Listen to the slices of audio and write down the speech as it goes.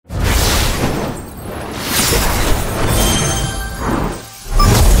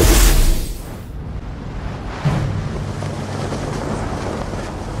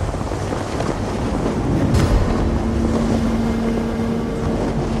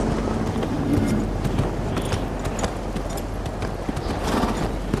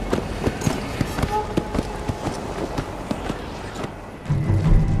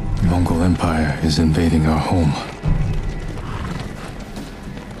is invading our home.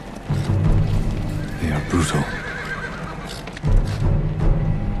 They are brutal,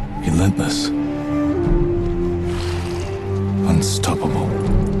 relentless, unstoppable.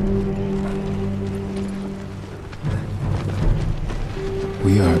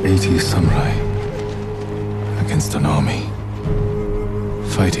 We are 80 samurai against an army,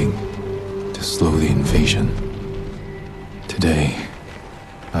 fighting to slow the invasion. Today,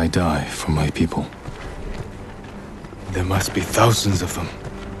 I die for my people. There must be thousands of them.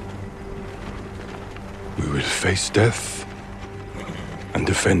 We will face death and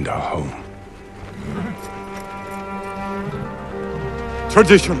defend our home.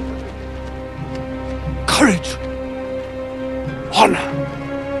 Tradition, courage, honor.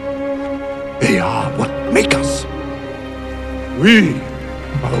 They are what make us. We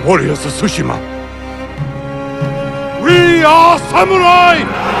are the warriors of Tsushima. We are samurai!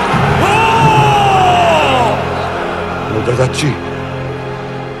 Odadachi,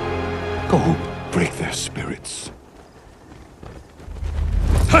 go break their spirits.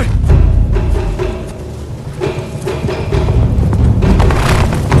 Hey!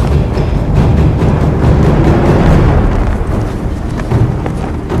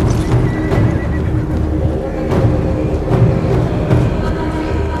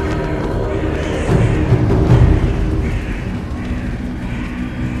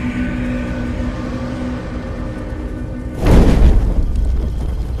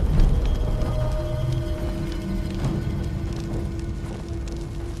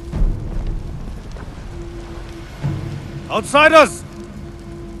 Outsiders!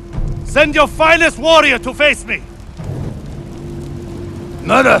 Send your finest warrior to face me!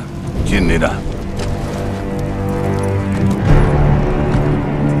 Nada, Jin Nida.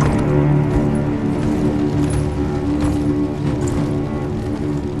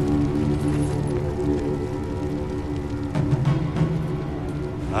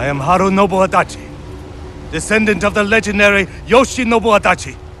 I am Harunobu Adachi, descendant of the legendary Yoshinobu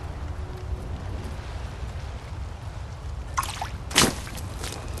Adachi.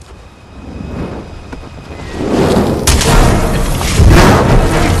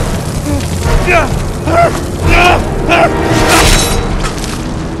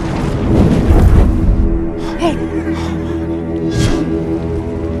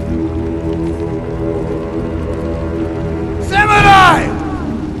 Samurai!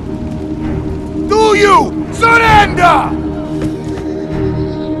 Do you surrender?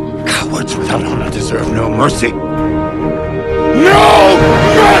 Cowards without honor deserve no mercy. No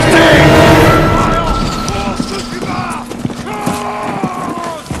mercy!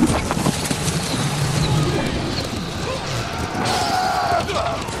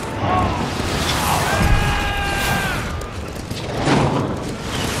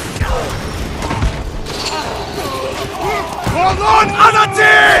 Lord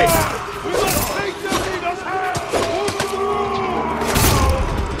Adachi!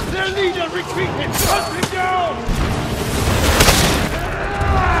 Their leader retreated! Hunt him down!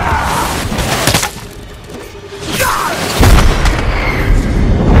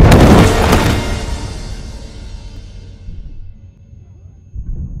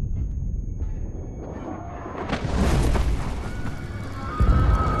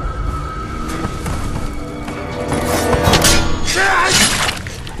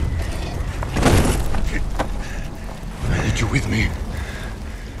 With me.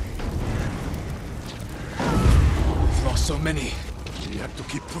 We've lost so many. We have to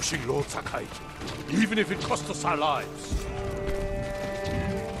keep pushing, Lord Sakai, even if it costs us our lives.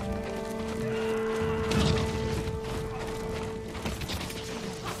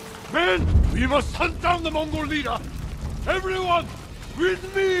 Men, we must hunt down the Mongol leader. Everyone, with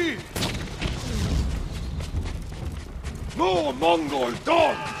me! No Mongol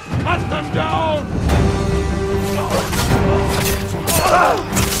dogs! Hunt them down!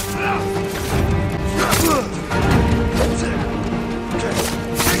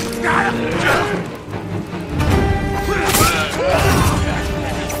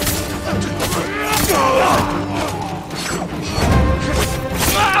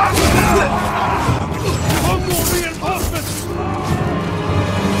 Mongol reinforcements!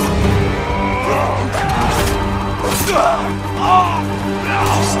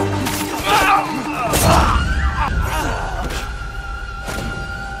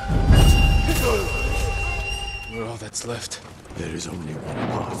 We're all that's left. There is only one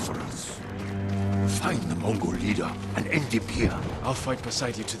path for us. Find the Mongol leader and end him here. I'll fight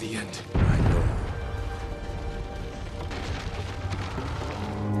beside you to the end. I know.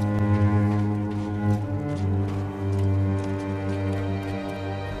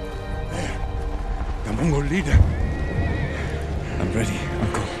 There.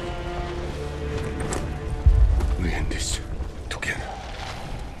 Uncle. We end this together.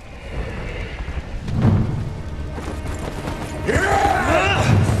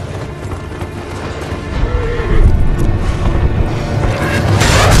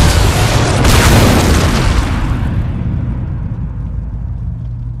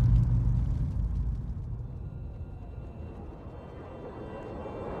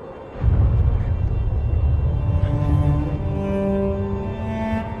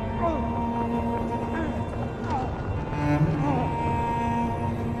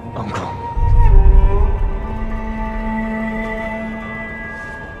 Uncle.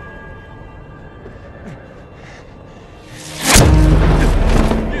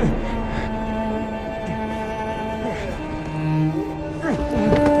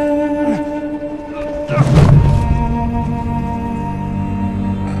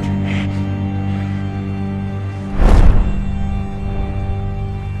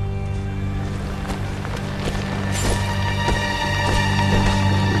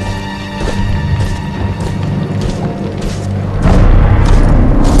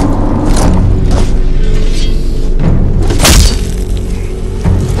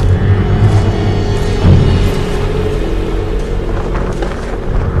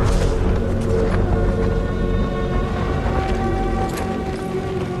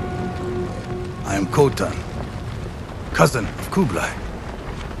 I am Khotun, cousin of Kublai,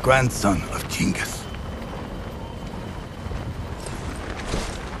 grandson of Genghis.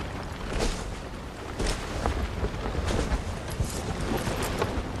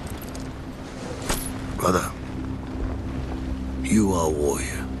 Brother, you are a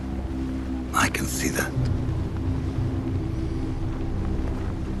warrior. I can see that.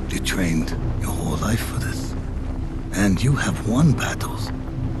 You trained your whole life for this. And you have won battles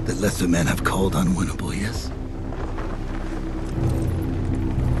that lesser men have called unwinnable, yes?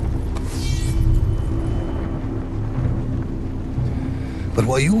 But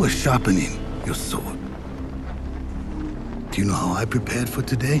while you were sharpening your sword, do you know how I prepared for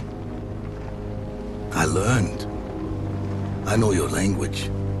today? I learned. I know your language,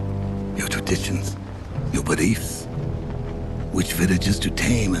 your traditions, your beliefs, which villages to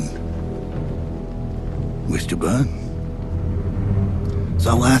tame and which to burn.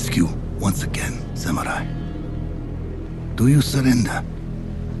 So I'll ask you once again, samurai. Do you surrender?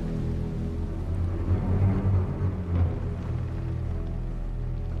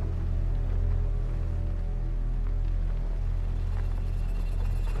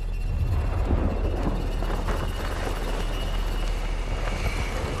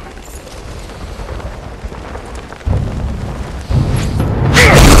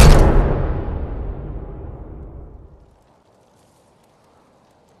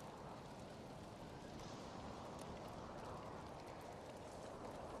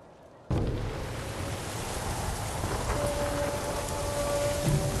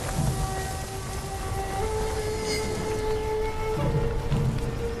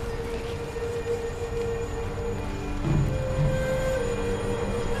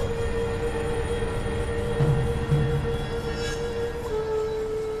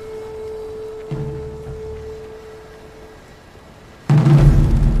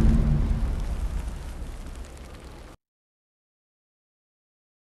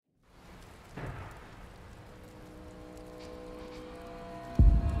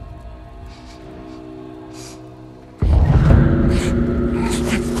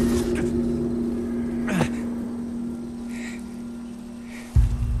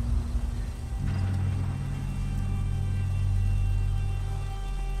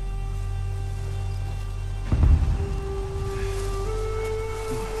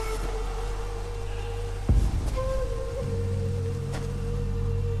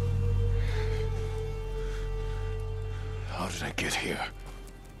 How did I get here?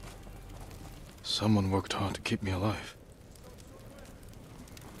 Someone worked hard to keep me alive.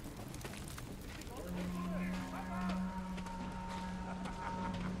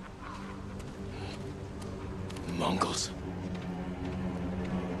 Mongols.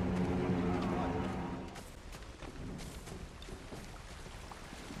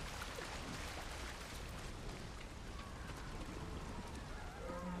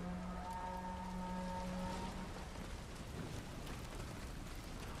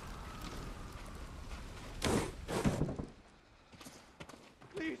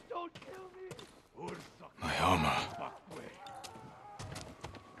 My armor.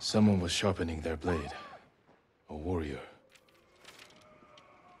 Someone was sharpening their blade. A warrior.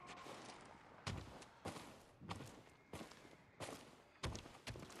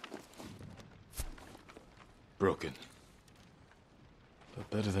 Broken. But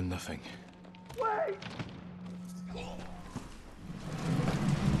better than nothing.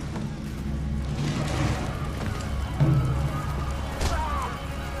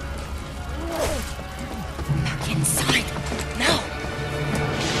 Back inside! Now!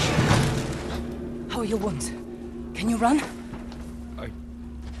 How are your wounds? Can you run? I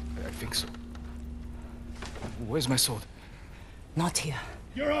think so. Where's my sword? Not here.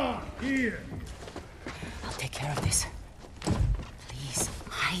 You're on! Here! I'll take care of this. Please,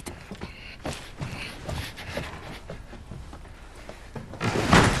 hide.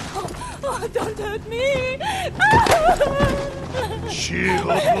 Oh, don't hurt me! Shield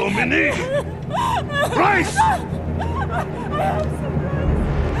Lumini! Rice!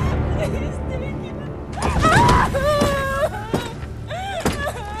 Please take it.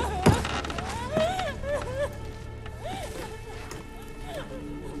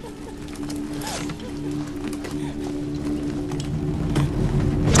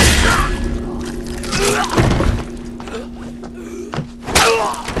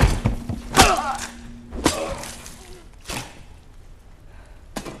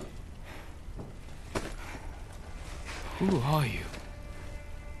 Who are you?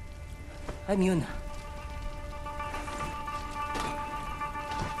 I'm Yuna.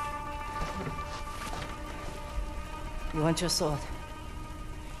 You want your sword?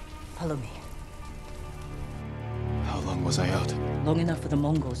 Follow me. How long was I out? Long enough for the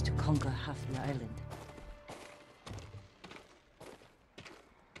Mongols to conquer half the island.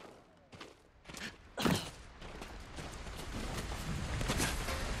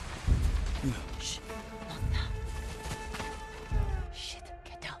 Shh, not now. Shit,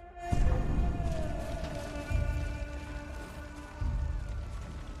 get down.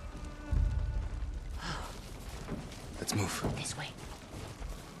 Let's move. This way.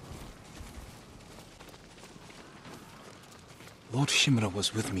 Lord Shimura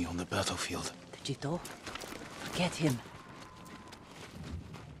was with me on the battlefield. The Jito? Forget him.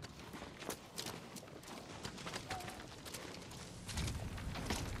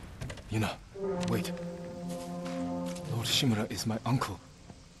 Yuna, wait. Lord Shimura is my uncle.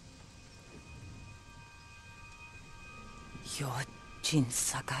 You're Jin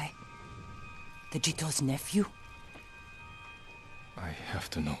Sakai? The Jito's nephew? I have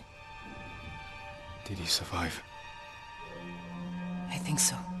to know. Did he survive? I think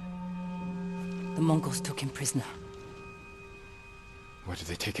so. The Mongols took him prisoner. Where did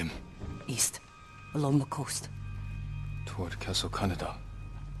they take him? East, along the coast. Toward Castle Kaneda.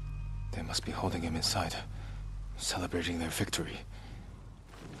 They must be holding him inside, celebrating their victory.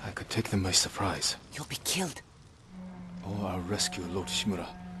 I could take them by surprise. You'll be killed. Or I'll rescue Lord Shimura.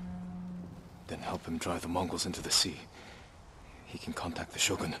 Then help him drive the Mongols into the sea. He can contact the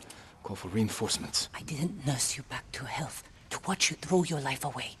Shogun, call for reinforcements. I didn't nurse you back to health, to watch you throw your life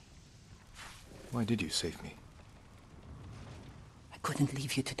away. Why did you save me? I couldn't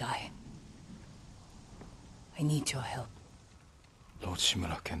leave you to die. I need your help. Lord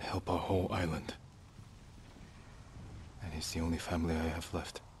Shimura can help our whole island. And he's the only family I have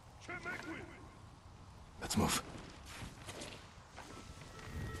left. Let's move.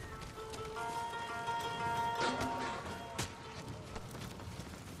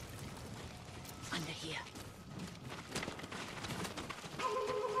 Under here.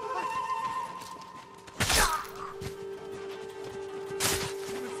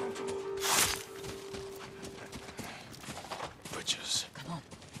 Witches. Come on.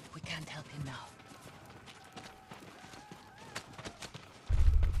 We can't help him now.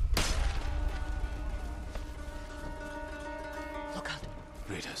 Look out.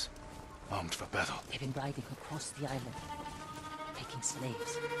 Raiders. Armed for battle. They've been riding across the island. Taking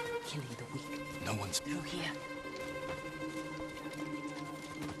slaves. Killing the weak. No one's... Through here.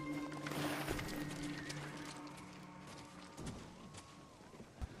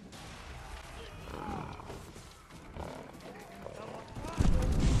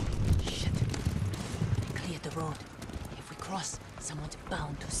 Shit. They cleared the road. If we cross, someone's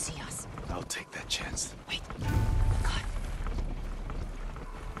bound to see us. I'll take that chance. Wait. God.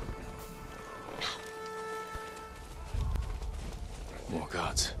 More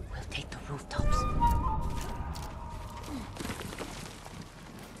guards. We'll take the rooftops.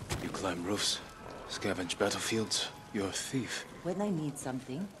 You climb roofs, scavenge battlefields. You're a thief. When I need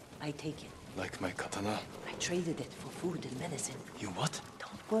something, I take it. Like my katana. I traded it for food and medicine. You what?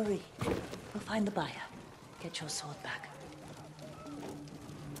 Don't worry. We'll find the buyer. Get your sword back.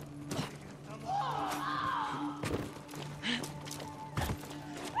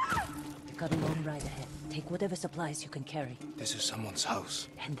 You've got a long ride ahead. Take whatever supplies you can carry. This is someone's house.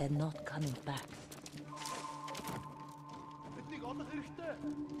 And they're not coming back.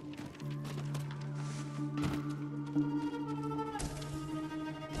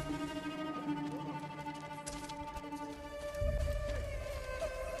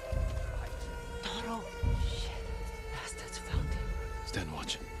 Taro! Shit. Bastards found him. Stand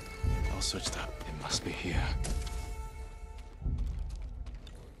watch. I'll search that. It must be here.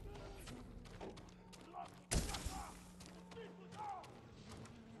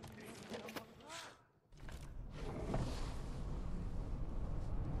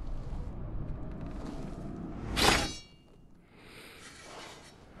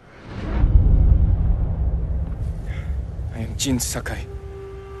 I am Jin Sakai,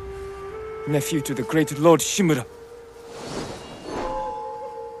 nephew to the great Lord Shimura.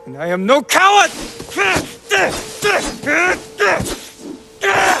 And I am no coward!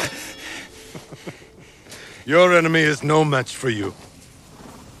 Your enemy is no match for you.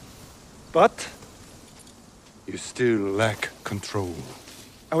 But you still lack control.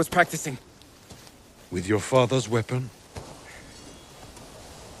 I was practicing. With your father's weapon?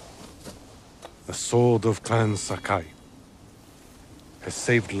 The sword of Clan Sakai has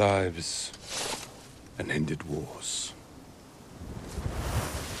saved lives and ended wars.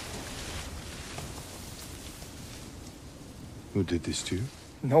 Who did this to you?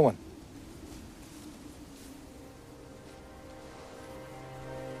 No one.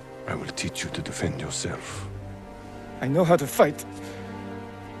 I will teach you to defend yourself. I know how to fight.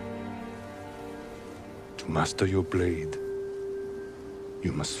 To master your blade,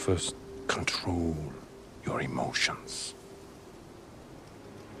 you must first control your emotions.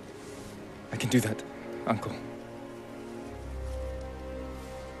 I can do that, Uncle.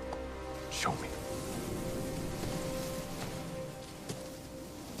 Show me.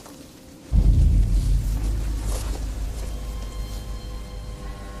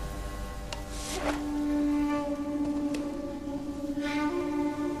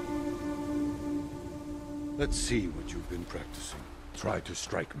 Let's see what you've been practicing. Try to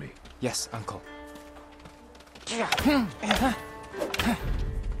strike me. Yes, Uncle.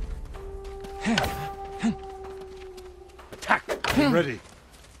 Attack! Be ready.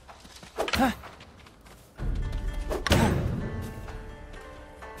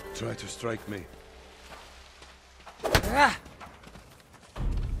 Try to strike me.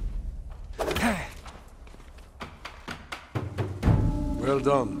 Well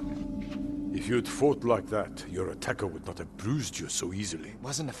done. If you'd fought like that, your attacker would not have bruised you so easily. It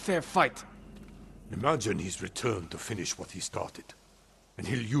wasn't a fair fight. Imagine he's returned to finish what he started. And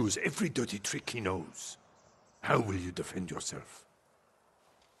he'll use every dirty trick he knows. How will you defend yourself?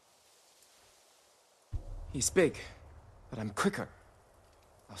 He's big, but I'm quicker.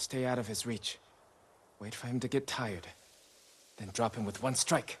 I'll stay out of his reach. Wait for him to get tired. Then drop him with one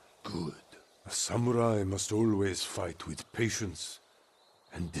strike. Good. A samurai must always fight with patience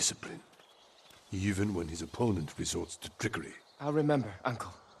and discipline. Even when his opponent resorts to trickery. I'll remember,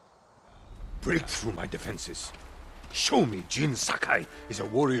 Uncle. Break through my defenses. Show me Jin Sakai is a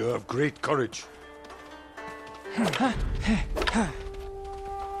warrior of great courage. A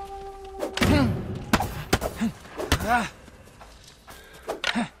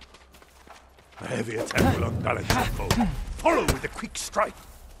heavy attack will unbalance your foe. Follow with a quick strike.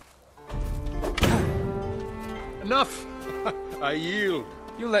 Enough! I yield.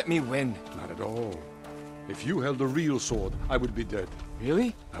 You let me win. Not at all. If you held a real sword, I would be dead.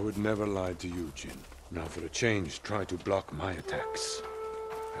 Really? I would never lie to you, Jin. Now for a change, try to block my attacks.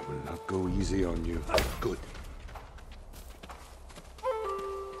 I will not go easy on you. Good.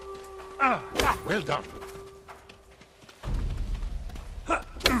 Well done.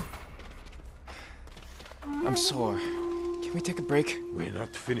 I'm sore. Can we take a break? We're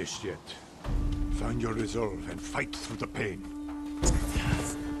not finished yet. Find your resolve and fight through the pain.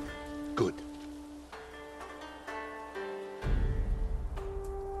 Good.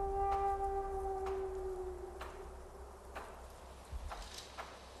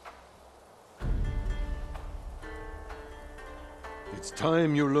 It's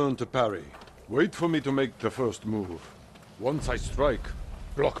time you learn to parry. Wait for me to make the first move. Once I strike,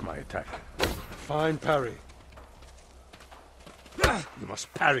 block my attack. Fine parry. You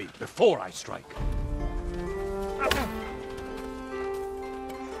must parry before I strike.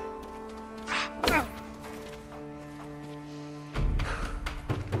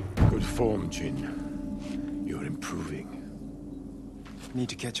 Good form, Jin. You're improving. Need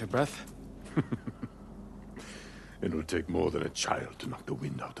to catch your breath? It'll take more than a child to knock the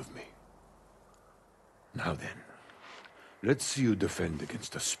wind out of me. Now then, let's see you defend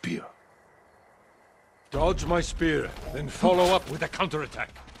against a spear. Dodge my spear, then follow up with a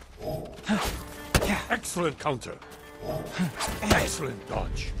counterattack. Excellent counter. Excellent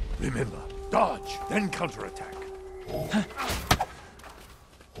dodge. Remember, dodge, then counterattack.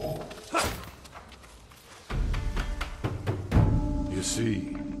 You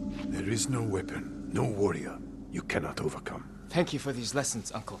see, there is no weapon, no warrior you cannot overcome. Thank you for these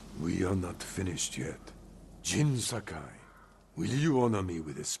lessons, Uncle. We are not finished yet. Jin Sakai, will you honor me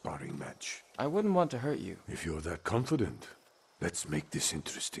with a sparring match? I wouldn't want to hurt you. If you're that confident, let's make this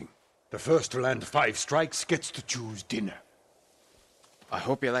interesting. The first to land 5 strikes gets to choose dinner. I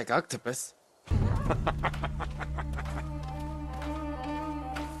hope you like octopus.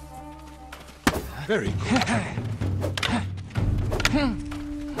 Very good.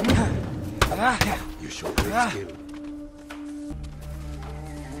 You show great skill.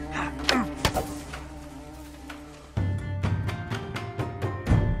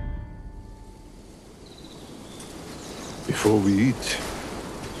 Before we eat,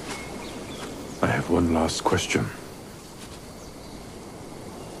 I have one last question.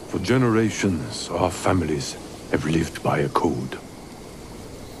 For generations, our families have lived by a code.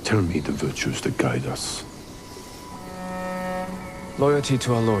 Tell me the virtues that guide us. Loyalty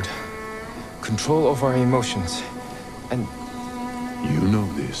to our Lord. Control over our emotions. And You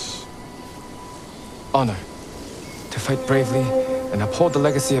know this. honor. To fight bravely and uphold the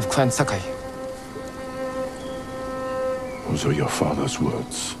legacy of Clan Sakai. Those are your father's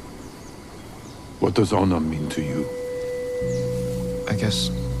words. What does honor mean to you? I guess...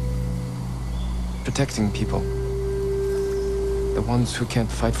 protecting people. The ones who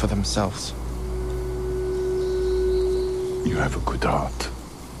can't fight for themselves. You have a good heart.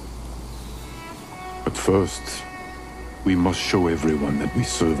 But first, we must show everyone that we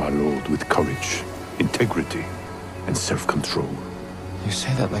serve our Lord with courage, integrity, and self-control. You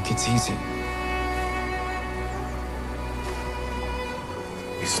say that like it's easy.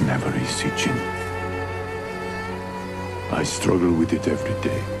 It's never easy, Jin. I struggle with it every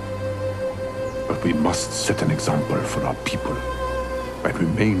day. But we must set an example for our people by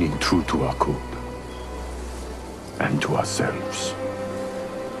remaining true to our code and to ourselves.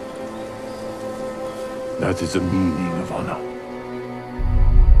 That is the meaning of honor.